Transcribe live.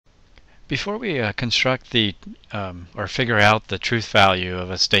Before we construct the or figure out the truth value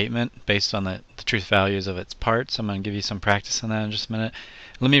of a statement based on the truth values of its parts, I'm going to give you some practice on that in just a minute.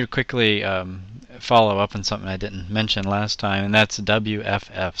 Let me quickly follow up on something I didn't mention last time, and that's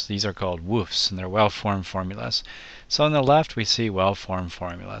WFFs. These are called WFFs, and they're well-formed formulas. So on the left we see well-formed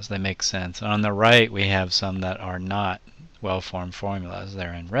formulas. They make sense. And on the right we have some that are not well-formed formulas.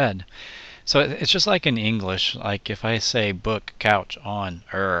 They're in red. So it's just like in English, like if I say book, couch, on,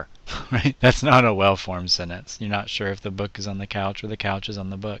 right? That's not a well-formed sentence. You're not sure if the book is on the couch or the couch is on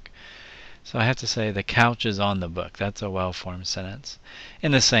the book. So I have to say the couch is on the book. That's a well-formed sentence.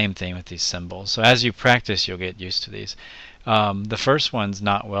 And the same thing with these symbols. So as you practice, you'll get used to these. The first one's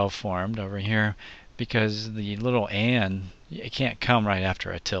not well-formed over here because the little and, it can't come right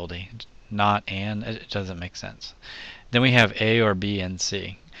after a tilde. Not and, it doesn't make sense. Then we have A or B and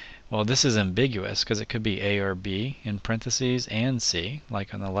C. Well, this is ambiguous because it could be A or B in parentheses and C,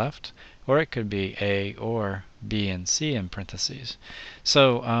 like on the left, or it could be A or B and C in parentheses.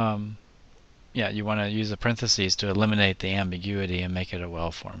 So, yeah, you want to use the parentheses to eliminate the ambiguity and make it a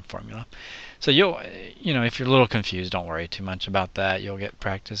well-formed formula. So you know, if you're a little confused, don't worry too much about that. You'll get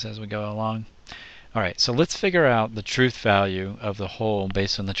practice as we go along. All right, so let's figure out the truth value of the whole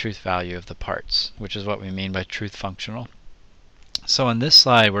based on the truth value of the parts, which is what we mean by truth functional. So on this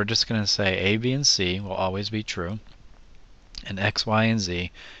slide, we're just going to say A, B, and C will always be true, and X, Y, and Z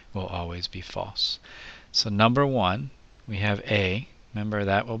will always be false. So number one, we have A. Remember,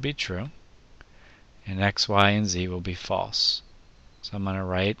 that will be true, and X, Y, and Z will be false. So I'm going to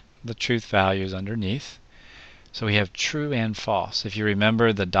write the truth values underneath. So we have true and false. If you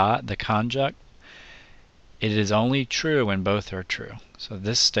remember the dot, the conjunct, it is only true when both are true. So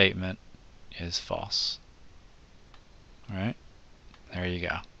this statement is false. All right? There you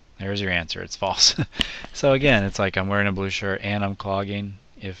go. There's your answer. It's false. So again, it's like I'm wearing a blue shirt and I'm clogging.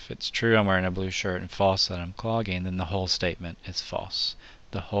 If it's true I'm wearing a blue shirt and false that I'm clogging, then the whole statement is false.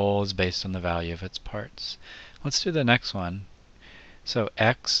 The whole is based on the value of its parts. Let's do the next one. So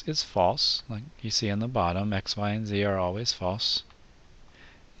X is false, like you see on the bottom. X, Y, and Z are always false.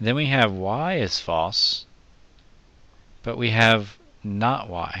 Then we have Y is false, but we have not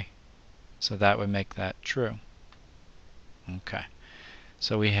Y. So that would make that true. Okay.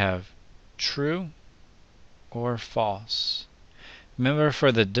 So we have true or false. Remember,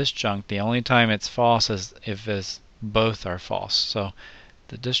 for the disjunct, the only time it's false is if both are false. So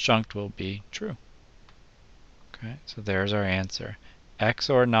the disjunct will be true. Okay, so there's our answer. X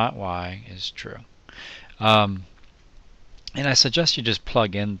or not Y is true. And I suggest you just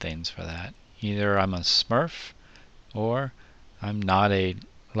plug in things for that. Either I'm a Smurf or I'm not a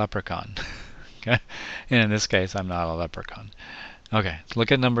leprechaun. Okay? And in this case, I'm not a leprechaun. Okay,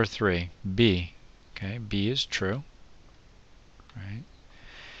 look at number 3, B. Okay, B is true, right?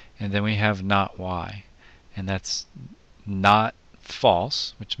 And then we have not Y, and that's not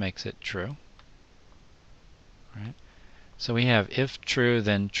false, which makes it true, right? So we have if true,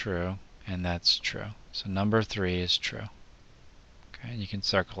 then true, and that's true. So number 3 is true. Okay, you can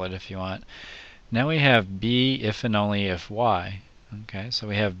circle it if you want. Now we have B if and only if Y. Okay, so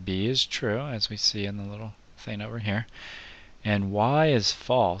we have B is true, as we see in the little thing over here. And Y is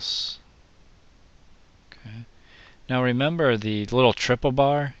false. Okay. Now remember the little triple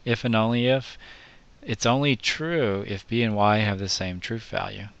bar, if and only if, it's only true if B and Y have the same truth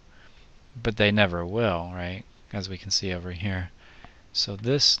value. But they never will, right? As we can see over here. So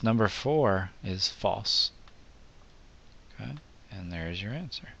this number 4 is false. Okay. And there's your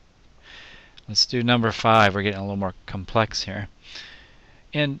answer. Let's do number 5. We're getting a little more complex here.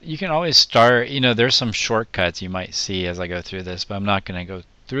 And you can always start, you know, there's some shortcuts you might see as I go through this, but I'm not going to go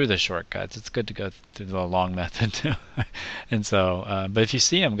through the shortcuts. It's good to go through the long method too. And so, but if you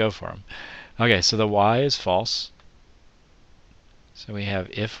see them, go for them. Okay, so the Y is false. So we have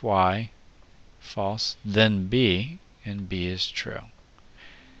if Y, false, then B, and B is true.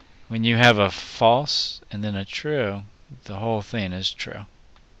 When you have a false and then a true, the whole thing is true.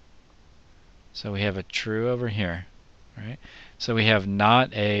 So we have a true over here, right? So we have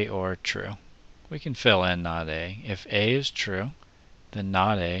not A or true. We can fill in not A. If A is true, then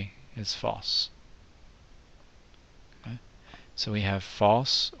not A is false. Okay? So we have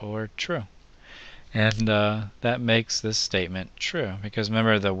false or true. And that makes this statement true. Because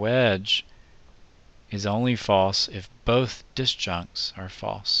remember, the wedge is only false if both disjuncts are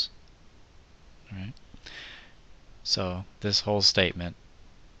false. Right? So this whole statement,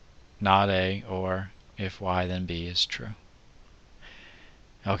 not A or if Y then B, is true.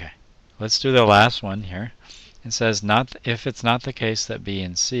 Okay, let's do the last one here. It says not if it's not the case that B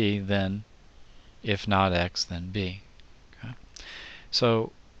and C, then if not X, then B. Okay.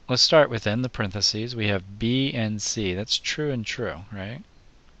 So let's start within the parentheses. We have B and C. That's true and true, right?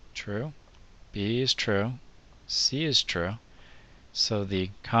 True. B is true. C is true. So the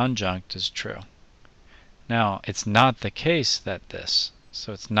conjunct is true. Now, it's not the case that this.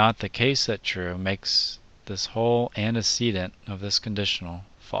 So it's not the case that true makes this whole antecedent of this conditional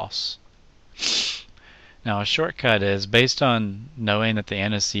false. Now, a shortcut is, based on knowing that the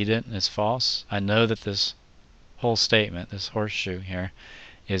antecedent is false, I know that this whole statement, this horseshoe here,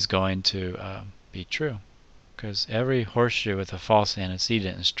 is going to be true. Because every horseshoe with a false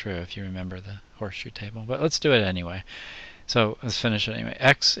antecedent is true, if you remember the horseshoe table. But let's do it anyway. So let's finish it anyway.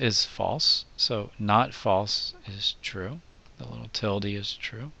 X is false, so not false is true. The little tilde is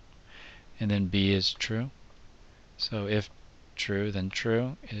true. And then B is true. So if true, then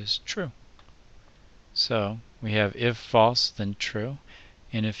true is true. So we have if false, then true.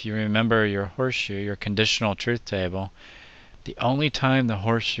 And if you remember your horseshoe, your conditional truth table, the only time the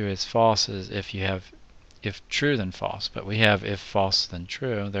horseshoe is false is if you have if true, then false. But we have if false, then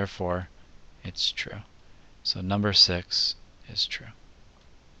true, therefore it's true. So number 6 is true.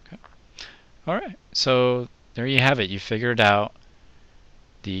 Okay. Alright, so there you have it. You figured out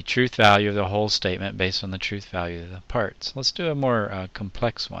the truth value of the whole statement based on the truth value of the parts. Let's do a more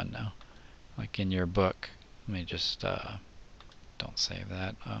complex one now, like in your book. Let me just don't save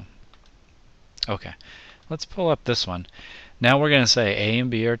that. Okay, let's pull up this one. Now we're going to say A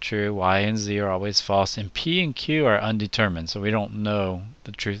and B are true, Y and Z are always false, and P and Q are undetermined, so we don't know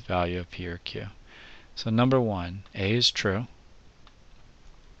the truth value of P or Q. So number 1, A is true.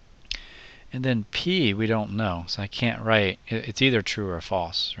 And then P we don't know, so I can't write. It's either true or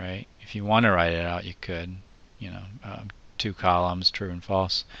false, right? If you want to write it out, you could. 2 columns, true and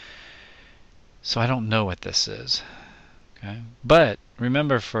false. So I don't know what this is. Okay, but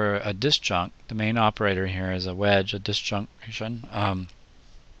remember, for a disjunct, the main operator here is a wedge, a disjunction.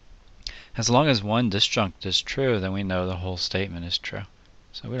 As long as one disjunct is true, then we know the whole statement is true.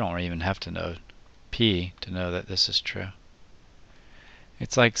 So we don't even have to know P to know that this is true.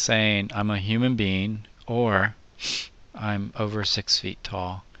 It's like saying I'm a human being or I'm over 6 feet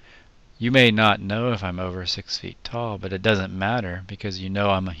tall. You may not know if I'm over 6 feet tall, but it doesn't matter because you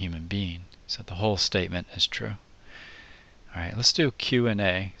know I'm a human being. So the whole statement is true. Alright, let's do Q and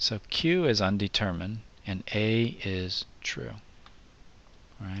A. So Q is undetermined and A is true.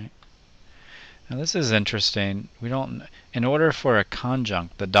 Alright. Now this is interesting. In order for a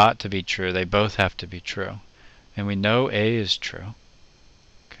conjunct, the dot, to be true, they both have to be true. And we know A is true.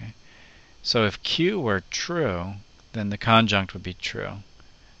 Okay. So if Q were true, then the conjunct would be true.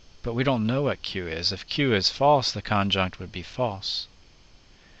 But we don't know what Q is. If Q is false, the conjunct would be false.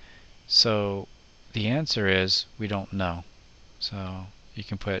 So the answer is we don't know. So you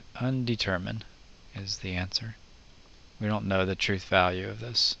can put undetermined is the answer. We don't know the truth value of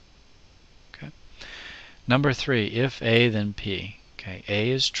this. Okay. Number 3, if A, then P. Okay, A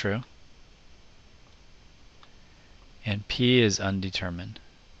is true. And P is undetermined.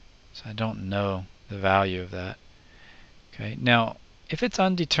 So I don't know the value of that. Okay, now if it's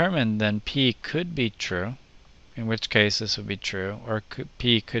undetermined, then P could be true, in which case this would be true, or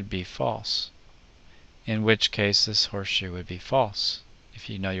P could be false, in which case this horseshoe would be false, if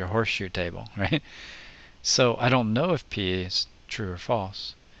you know your horseshoe table, right? So I don't know if P is true or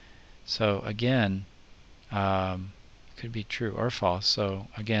false. So again, it could be true or false. So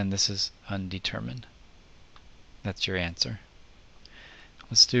again, this is undetermined. That's your answer.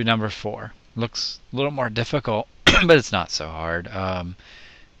 Let's do number 4. Looks a little more difficult, but it's not so hard.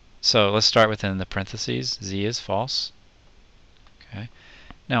 So let's start within the parentheses. Z is false. Okay.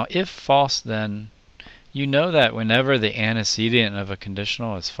 Now if false, then you know that whenever the antecedent of a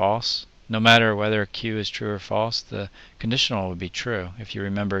conditional is false, no matter whether Q is true or false, the conditional would be true, if you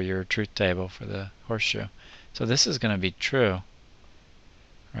remember your truth table for the horseshoe. So this is going to be true,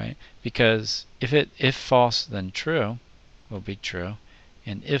 right? Because if false, then true will be true,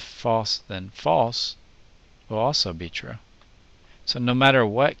 and if false, then false will also be true. So no matter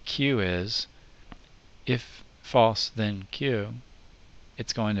what Q is, if false, then Q,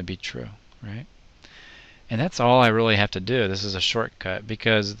 it's going to be true, right? And that's all I really have to do. This is a shortcut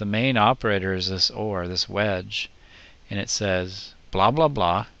because the main operator is this or, this wedge, and it says blah blah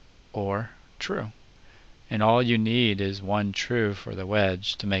blah or true. And all you need is one true for the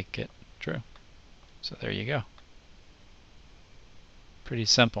wedge to make it true. So there you go. Pretty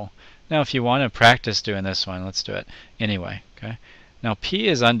simple. Now if you want to practice doing this one, let's do it anyway. Okay. Now P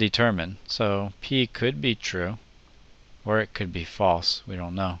is undetermined, so P could be true or it could be false. We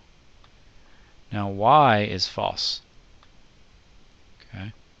don't know. Now Y is false.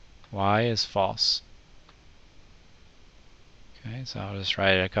 Okay. Y is false. Okay, so I'll just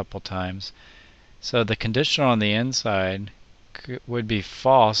write it a couple times. So the conditional on the inside would be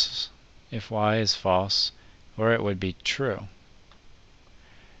false if y is false, or it would be true.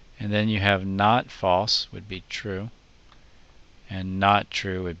 And then you have not false would be true, and not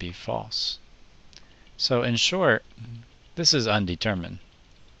true would be false. So in short, this is undetermined.